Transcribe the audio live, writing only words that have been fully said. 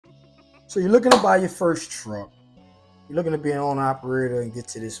So you're looking to buy your first truck. You're looking to be an owner operator and get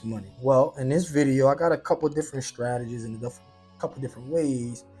to this money. Well, in this video, I got a couple different strategies and a couple different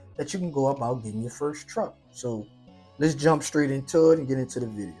ways that you can go about getting your first truck. So let's jump straight into it and get into the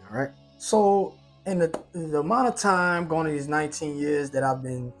video, all right? So in the amount of time going to these 19 years that I've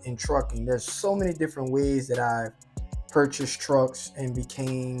been in trucking, there's so many different ways that I've purchased trucks and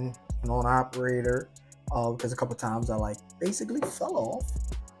became an owner operator, because a couple times I basically fell off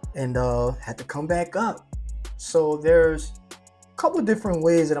and had to come back up. So there's a couple different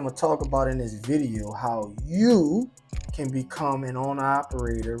ways that I'm going to talk about in this video, how you can become an owner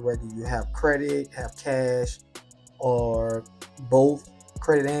operator, whether you have credit, have cash, or both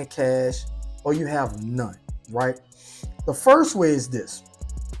credit and cash, or you have none, right? The first way is this.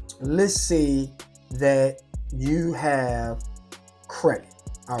 Let's say that you have credit,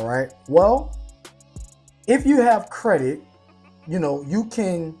 all right? Well, if you have credit, you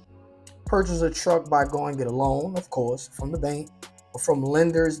can purchase a truck by going get a loan, of course, from the bank or from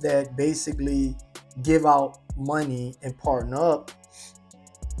lenders that basically give out money and partner up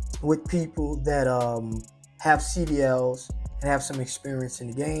with people that have CDLs and have some experience in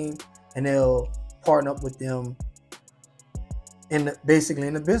the game, and they'll partner up with them basically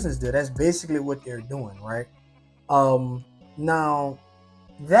in the business deal. That's basically what they're doing, right? Now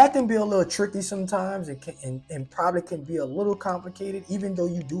that can be a little tricky sometimes, and probably can be a little complicated, even though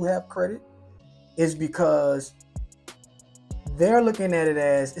you do have credit, is because they're looking at it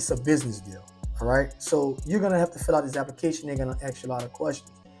as it's a business deal, all right? So you're going to have to fill out this application. They're going to ask you a lot of questions.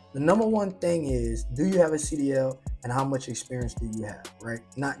 The number one thing is, do you have a CDL and how much experience do you have, right?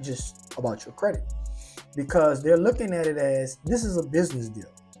 Not just about your credit, because they're looking at it as this is a business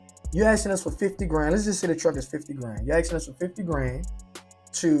deal. You're asking us for 50 grand. Let's just say the truck is 50 grand. You're asking us for 50 grand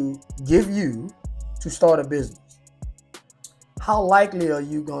to give you to start a business. How likely are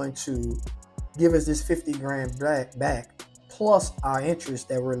you going to give us this 50 grand back plus our interest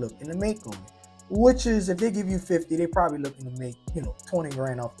that we're looking to make on it? Which is, if they give you 50, they're probably looking to make 20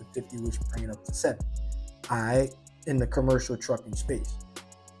 grand off the 50, which will bring it up to 70. All right, in the commercial trucking space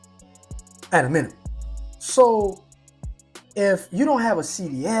at a minimum. So if you don't have a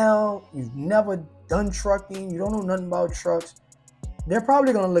CDL, you've never done trucking, you don't know nothing about trucks, they're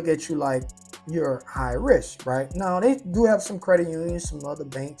probably going to look at you like you're high risk, right? Now, they do have some credit unions, some other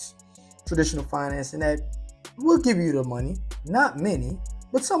banks, traditional financing that will give you the money. Not many,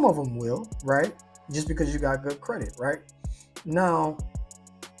 but some of them will, right? Just because you got good credit, right? Now,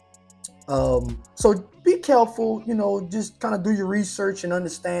 so be careful, just kind of do your research and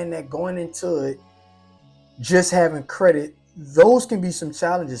understand that going into it, just having credit, those can be some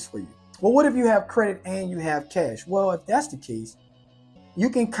challenges for you. Well, what if you have credit and you have cash? Well, if that's the case, you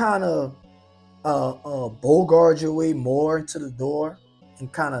can kind of bogart your way more into the door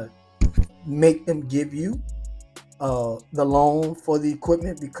and kind of make them give you the loan for the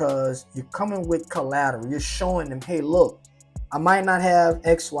equipment, because you're coming with collateral. You're showing them, hey, look, I might not have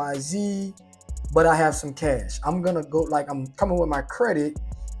XYZ, but I have some cash. I'm going to go, I'm coming with my credit,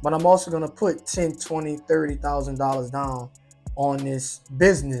 but I'm also going to put $10,000, $20,000, $30,000 down on this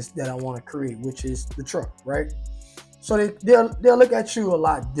business that I want to create, which is the truck, right? So they'll look at you a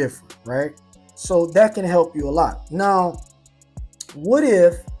lot different, right? So that can help you a lot. Now, what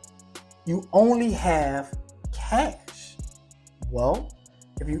if you only have cash? Well,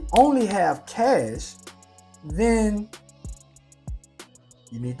 if you only have cash, then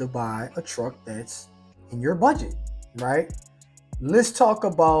you need to buy a truck that's in your budget, right? Let's talk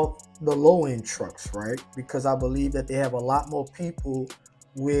about the low-end trucks, right? Because I believe that they have a lot more people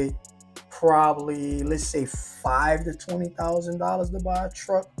with probably, let's say, $5,000 to $20,000 to buy a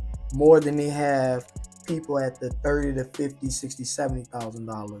truck, more than they have people at the $30,000 to $50,000, $60,000,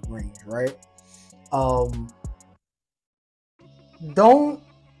 $70,000 range, right?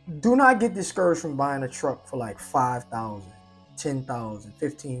 Do not get discouraged from buying a truck for like $5,000, $10,000,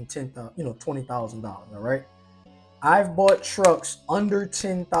 $15,000, $10,000, $20,000. All right. I've bought trucks under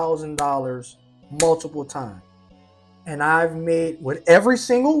 $10,000 multiple times, and I've made, with every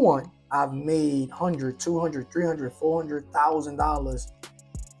single one, I've made $100,000, $200,000, $300,000, $400,000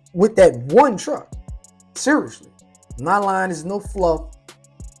 with that one truck. Seriously, I'm not lying. There's no fluff.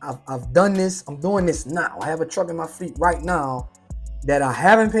 I've done this. I'm doing this now. I have a truck in my fleet right now that I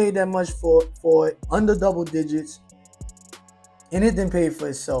haven't paid that much for it, under double digits, and it didn't pay for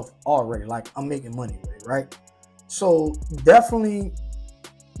itself already. Like, I'm making money with it, right? So definitely,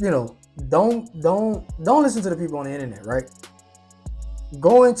 don't listen to the people on the internet, right?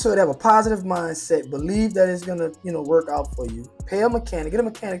 Go into it, have a positive mindset, believe that it's gonna, work out for you. Pay a mechanic, get a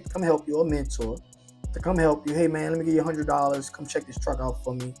mechanic to come help you, or a mentor to come help you. Hey man, let me give you $100. Come check this truck out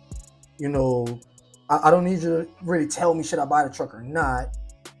for me. You know, I don't need you to really tell me should I buy the truck or not,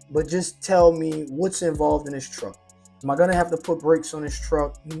 but just tell me what's involved in this truck. Am I gonna have to put brakes on this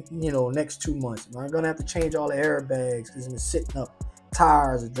truck, you know, next 2 months? Am I gonna have to change all the airbags because it's been sitting up?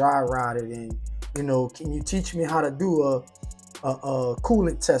 Tires are dry rotted, and you know, can you teach me how to do a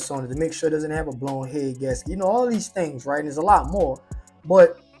coolant test on it to make sure it doesn't have a blown head gasket? You know, all these things, right? And there's a lot more,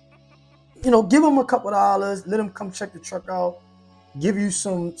 but you know, give them a couple dollars, let them come check the truck out, give you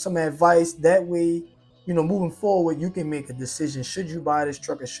some advice. That way, you know, moving forward, you can make a decision: should you buy this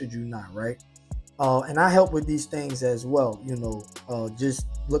truck or should you not, right? And I help with these things as well. You know, just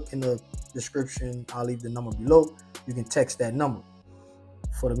look in the description. I'll leave the number below. You can text that number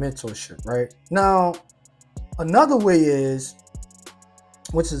for the mentorship, right? Now, another way is,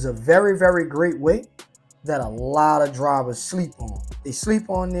 which is a very, very great way that a lot of drivers sleep on. They sleep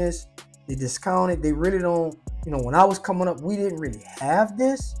on this, they discount it. They really don't, you know, when I was coming up, we didn't really have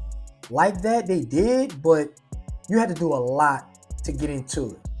this like that. They did, but you had to do a lot to get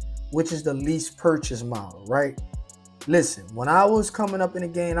into it, which is the lease purchase model, right? Listen, when I was coming up in the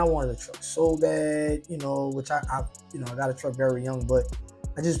game, I wanted a truck so bad, you know, which I got a truck very young, but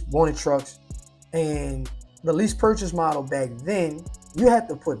I just wanted trucks. And the lease purchase model back then, you had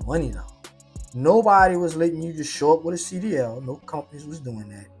to put money down. Nobody was letting you just show up with a CDL. No companies was doing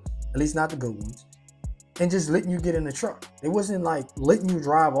that, at least not the good ones, and just letting you get in the truck. It wasn't like letting you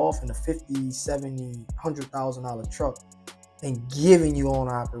drive off in a $50,000, $70,000, $100,000 truck and giving you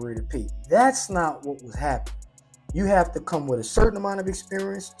owner-operated pay. That's not what was happening. You have to come with a certain amount of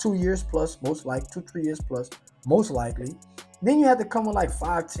experience, 2 years plus, most likely 2-3 years plus, most likely. Then you have to come with like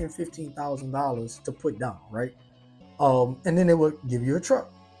 $5,000, $10,000, $15,000 to put down, right? And then they would give you a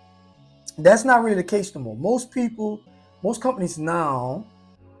truck. That's not really the case no more. Most people, most companies now,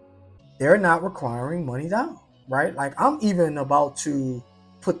 they're not requiring money down, right? Like I'm even about to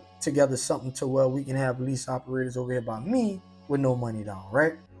put together something to where we can have lease operators over here by me with no money down,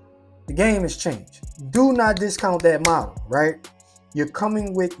 right? The game has changed. Do not discount that model, right? You're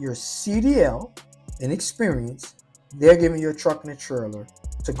coming with your CDL and experience. They're giving you a truck and a trailer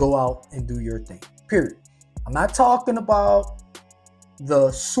to go out and do your thing, period. I'm not talking about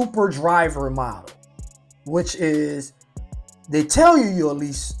the super driver model, which is they tell you you're a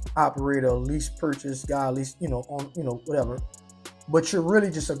lease operator, a lease purchase guy, lease, you know, on, you know, whatever, but you're really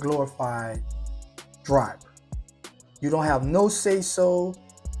just a glorified driver. You don't have no say so.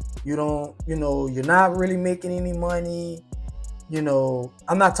 You don't, you know, you're not really making any money. You know,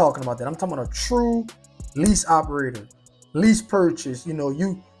 I'm not talking about that. I'm talking about a true lease operator, lease purchase. You know,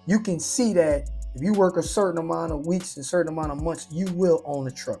 you can see that if you work a certain amount of weeks and a certain amount of months, you will own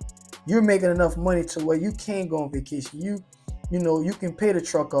a truck. You're making enough money to where you can go on vacation. You know, you can pay the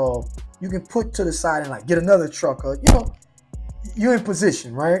truck off. You can put to the side and like get another truck. You know, you're in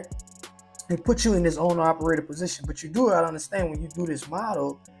position, right? They put you in this owner-operator position, but you do gotta understand when you do this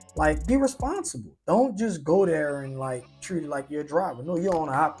model, like be responsible. Don't just go there and like treat it like you're a driver. No, you're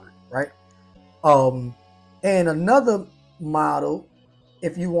owner-operator, right? And another model,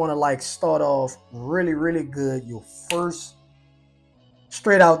 if you want to like start off really, really good, your first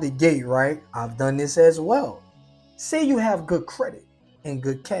straight out the gate, right? I've done this as well. Say you have good credit and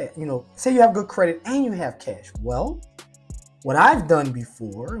good cash, you know, say you have good credit and you have cash. Well, what I've done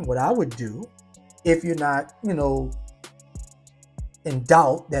before and what I would do if you're not, you know, in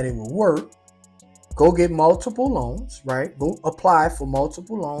doubt that it will work, go get multiple loans, right? Go apply for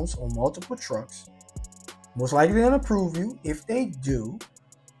multiple loans on multiple trucks. Most likely they're going to approve you. If they do,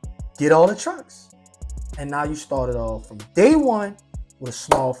 get all the trucks. And now you started off from day one with a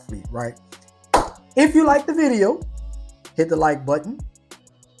small fleet, right? If you like the video, hit the like button.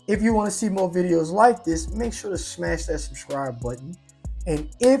 If you want to see more videos like this, make sure to smash that subscribe button. And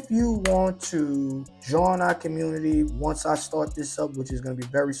if you want to join our community once I start this up, which is going to be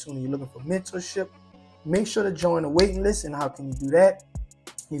very soon, and you're looking for mentorship, make sure to join the waiting list. And how can you do that?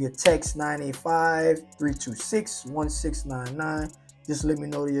 You can text 985-326-1699. Just let me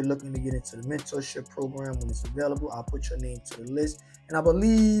know that you're looking to get into the mentorship program. When it's available, I'll put your name to the list. And I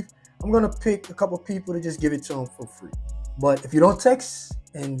believe I'm going to pick a couple people to just give it to them for free. But if you don't text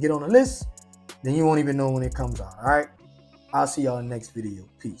and get on the list, then you won't even know when it comes out. All right. I'll see y'all in the next video.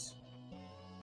 Peace.